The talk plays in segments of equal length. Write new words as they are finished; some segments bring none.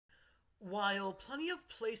While plenty of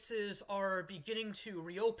places are beginning to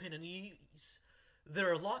reopen and ease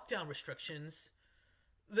their lockdown restrictions,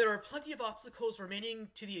 there are plenty of obstacles remaining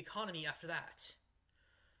to the economy after that.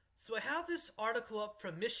 So I have this article up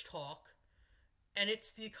from Mishtalk, and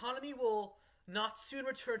it's "The economy will not soon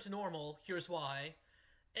return to normal, here's why."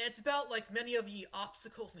 And it's about like many of the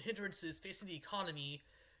obstacles and hindrances facing the economy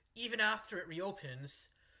even after it reopens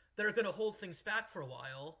that are going to hold things back for a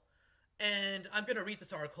while. And I'm going to read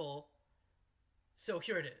this article. So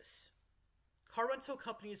here it is. Car rental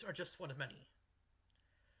companies are just one of many.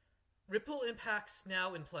 Ripple impacts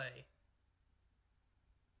now in play.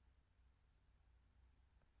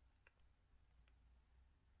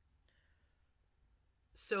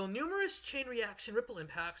 So numerous chain reaction ripple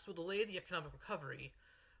impacts will delay the economic recovery.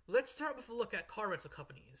 Let's start with a look at car rental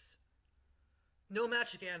companies. No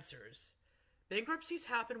magic answers. Bankruptcies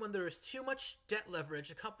happen when there is too much debt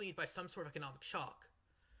leverage accompanied by some sort of economic shock.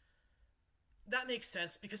 That makes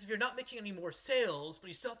sense, because if you're not making any more sales, but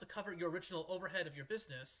you still have to cover your original overhead of your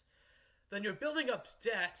business, then you're building up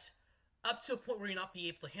debt up to a point where you'll not be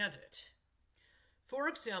able to hand it. For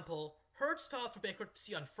example, Hertz filed for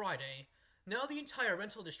bankruptcy on Friday. Now the entire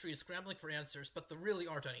rental industry is scrambling for answers, but there really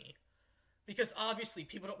aren't any. Because obviously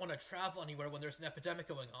people don't want to travel anywhere when there's an epidemic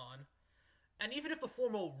going on. And even if the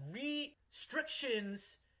formal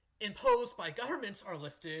restrictions imposed by governments are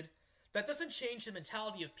lifted, that doesn't change the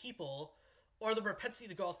mentality of people or the propensity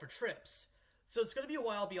to go out for trips. So it's going to be a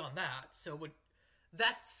while beyond that. So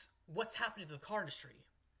that's what's happening to the car industry.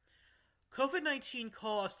 COVID-19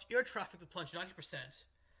 caused air traffic to plunge 90%,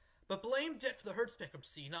 but blamed it for the Hertz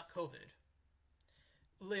bankruptcy, not COVID.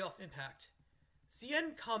 Layoff impact.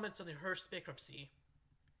 CN comments on the Hertz bankruptcy.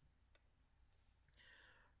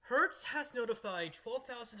 Hertz has notified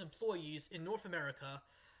 12,000 employees in North America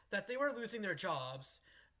that they were losing their jobs,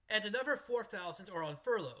 and another 4,000 are on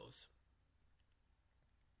furloughs.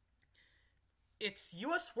 Its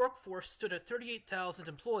U.S. workforce stood at 38,000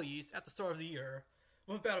 employees at the start of the year,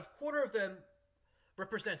 with about a quarter of them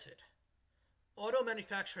represented. Auto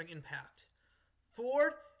manufacturing impact.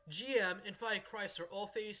 Ford, GM, and Fiat Chrysler all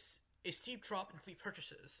face a steep drop in fleet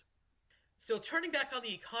purchases. So turning back on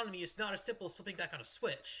the economy is not as simple as flipping back on a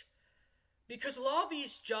switch, because a lot of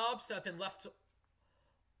these jobs that have been left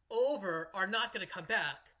over are not going to come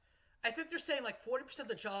back. I think they're saying like 40% of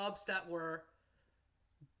the jobs that were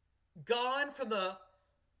gone from the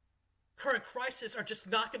current crisis are just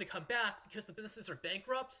not going to come back because the businesses are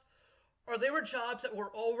bankrupt, or they were jobs that were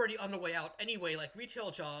already on their way out anyway, like retail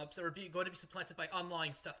jobs that were going to be supplanted by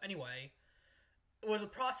online stuff anyway, where the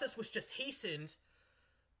process was just hastened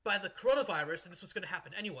by the coronavirus, and this was going to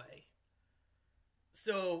happen anyway.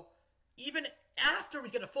 So even after we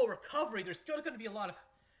get a full recovery, there's still going to be a lot of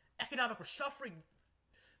economic reshuffling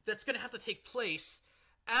that's going to have to take place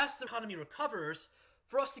as the economy recovers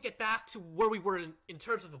for us to get back to where we were in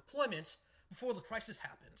terms of employment before the crisis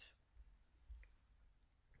happened.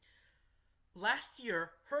 Last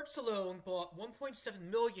year, Hertz alone bought 1.7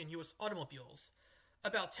 million U.S. automobiles,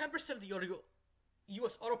 about 10% of the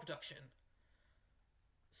U.S. auto production.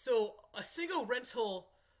 So a single rental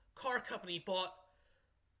car company bought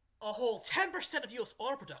a whole 10% of U.S.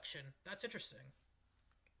 auto production. That's interesting.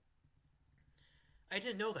 I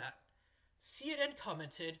didn't know that. CNN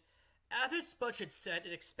commented, Avid's budget said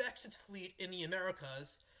it expects its fleet in the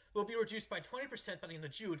Americas will be reduced by 20% by the end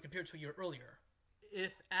of June compared to a year earlier.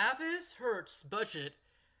 If Avid's Hertz budget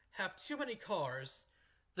have too many cars,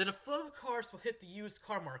 then a flood of cars will hit the used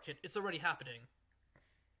car market. It's already happening.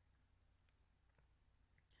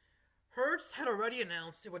 Hertz had already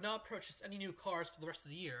announced it would not purchase any new cars for the rest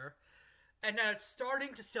of the year, and that it's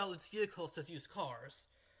starting to sell its vehicles as used cars.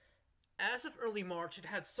 As of early March, it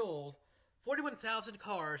had sold 41,000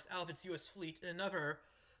 cars out of its U.S. fleet and another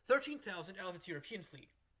 13,000 out of its European fleet.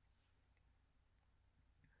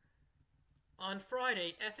 On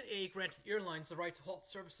Friday, FAA granted airlines the right to halt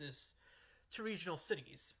services to regional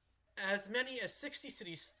cities. As many as 60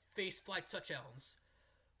 cities face flight shutdowns,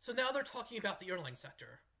 so now they're talking about the airline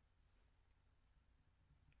sector.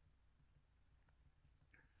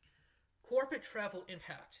 Corporate travel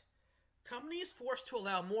impact. Companies forced to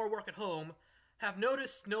allow more work at home have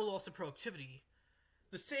noticed no loss in productivity.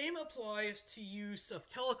 The same applies to use of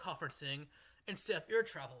teleconferencing instead of air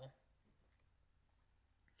travel.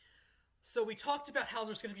 So we talked about how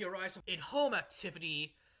there's going to be a rise in home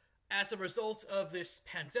activity as a result of this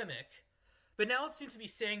pandemic, but now it seems to be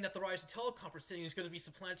saying that the rise in teleconferencing is going to be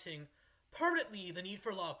supplanting permanently the need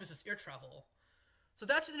for a lot of business air travel. So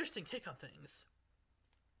that's an interesting take on things.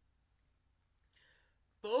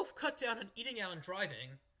 Both cut down on eating out and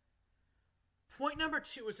driving. Point number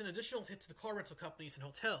 2 is an additional hit to the car rental companies and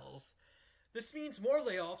hotels. This means more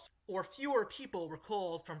layoffs or fewer people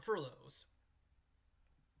recalled from furloughs.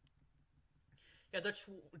 Yeah, that's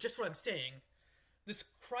just what I'm saying. This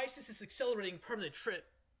crisis is accelerating permanent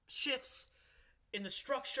shifts in the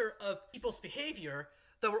structure of people's behavior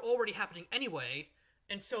that were already happening anyway,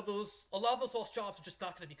 and so a lot of those lost jobs are just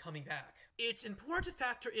not going to be coming back. It's important to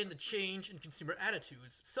factor in the change in consumer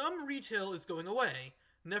attitudes. Some retail is going away,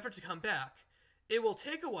 never to come back. It will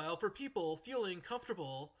take a while for people feeling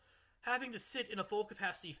comfortable having to sit in a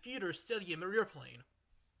full-capacity theater study in a rear plane.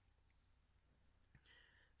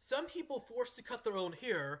 Some people forced to cut their own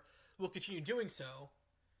hair will continue doing so.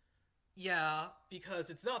 Yeah, because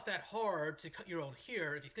it's not that hard to cut your own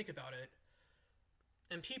hair if you think about it.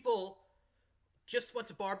 And people just went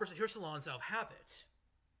to barbers and hair salons out of habit.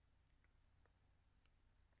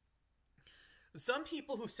 Some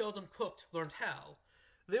people who seldom cooked learned how.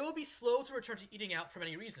 They will be slow to return to eating out for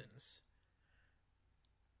many reasons.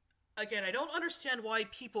 Again, I don't understand why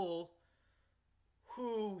people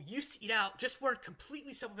who used to eat out just weren't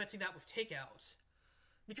completely supplementing that with takeout.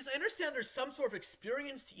 Because I understand there's some sort of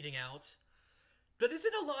experience to eating out, but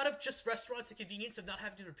isn't a lot of just restaurants the convenience of not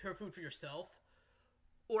having to prepare food for yourself?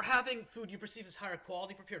 Or having food you perceive as higher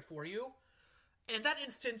quality prepared for you? And in that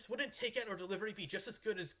instance, wouldn't takeout or delivery be just as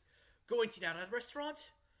good as going to eat out at a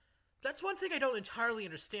restaurant? That's one thing I don't entirely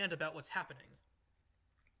understand about what's happening.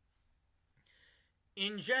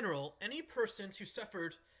 In general, any persons who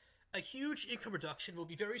suffered a huge income reduction will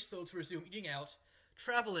be very slow to resume eating out,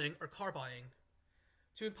 traveling, or car buying.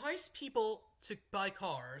 To entice people to buy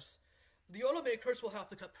cars, the automakers will have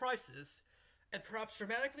to cut prices, and perhaps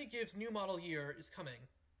dramatically gives new model year is coming.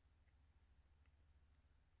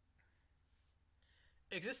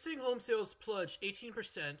 Existing home sales plunged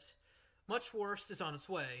 18%. Much worse is on its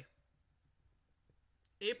way.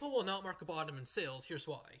 April will not mark a bottom in sales. Here's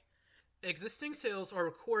why. Existing sales are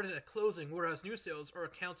recorded at closing, whereas new sales are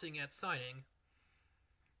accounting at signing.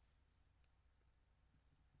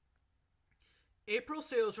 April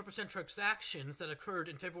sales represent transactions that occurred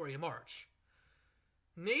in February and March.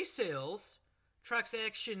 May sales,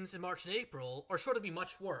 transactions in March and April, are sure to be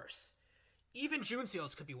much worse. Even June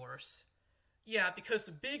sales could be worse. Yeah, because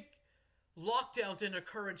the big lockdown didn't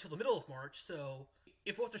occur until the middle of March, so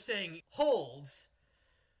if what they're saying holds,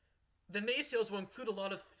 then May sales will include a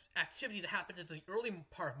lot of activity that happened in the early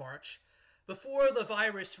part of March, before the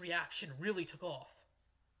virus reaction really took off.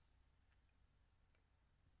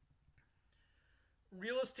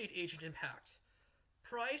 Real estate agent impact.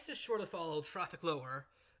 Price is sure to follow traffic lower,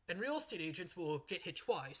 and real estate agents will get hit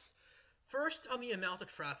twice. First, on the amount of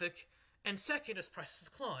traffic, and second, as prices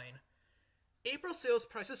decline. April sales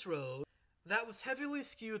prices rose. That was heavily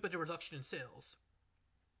skewed by the reduction in sales.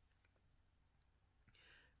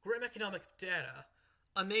 Grim economic data.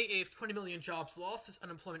 On May 8th, 20 million jobs lost as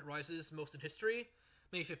unemployment rises most in history.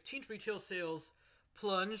 May 15th, retail sales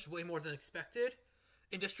plunged way more than expected.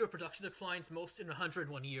 Industrial production declines most in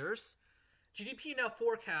 101 years. GDP now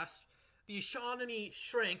forecast the economy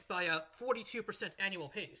shrank by a 42% annual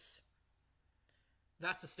pace.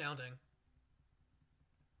 That's astounding.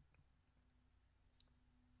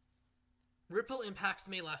 Ripple impacts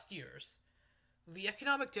may last years. The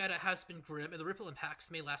economic data has been grim and the ripple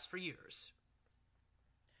impacts may last for years.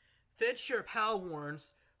 Fed Chair Powell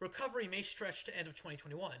warns recovery may stretch to end of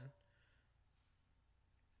 2021.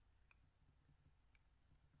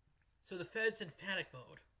 So the Fed's in panic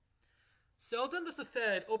mode. Seldom does the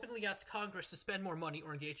Fed openly ask Congress to spend more money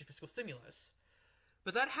or engage in fiscal stimulus.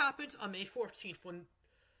 But that happened on May 14th when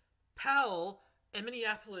Powell and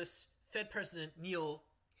Minneapolis Fed President Neil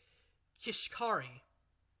Kashkari.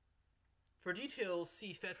 For details,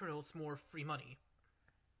 see Fed promotes more free money.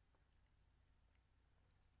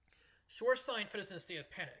 Sure sign Fed is in a state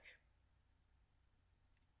of panic.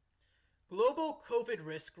 Global COVID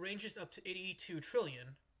risk ranges up to 82 trillion.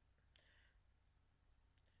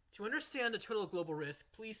 To understand the total global risk,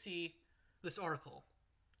 please see this article.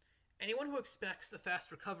 Anyone who expects a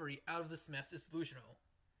fast recovery out of this mess is delusional.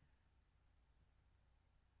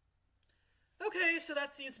 Okay, so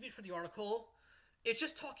that seems to be for the article. It's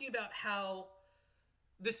just talking about how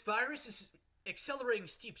this virus is accelerating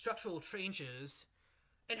steep structural changes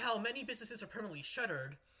and how many businesses are permanently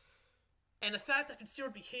shuttered, and the fact that consumer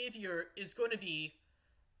behavior is going to be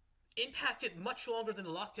impacted much longer than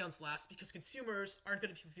the lockdowns last because consumers aren't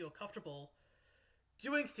going to feel comfortable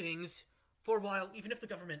doing things for a while, even if the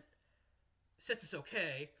government says it's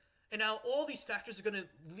okay. And now all these factors are going to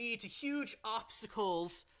lead to huge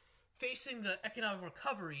obstacles facing the economic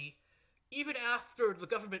recovery, even after the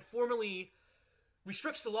government formally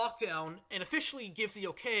restricts the lockdown and officially gives the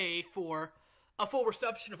okay for a full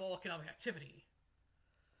resumption of all economic activity.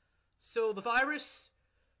 So the virus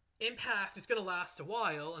impact is going to last a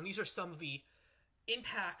while, and these are some of the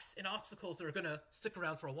impacts and obstacles that are going to stick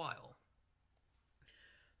around for a while.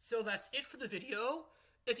 So that's it for the video.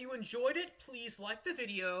 If you enjoyed it, please like the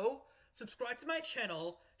video, subscribe to my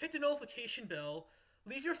channel, hit the notification bell,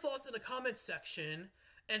 leave your thoughts in the comments section,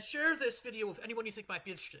 and share this video with anyone you think might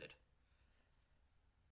be interested.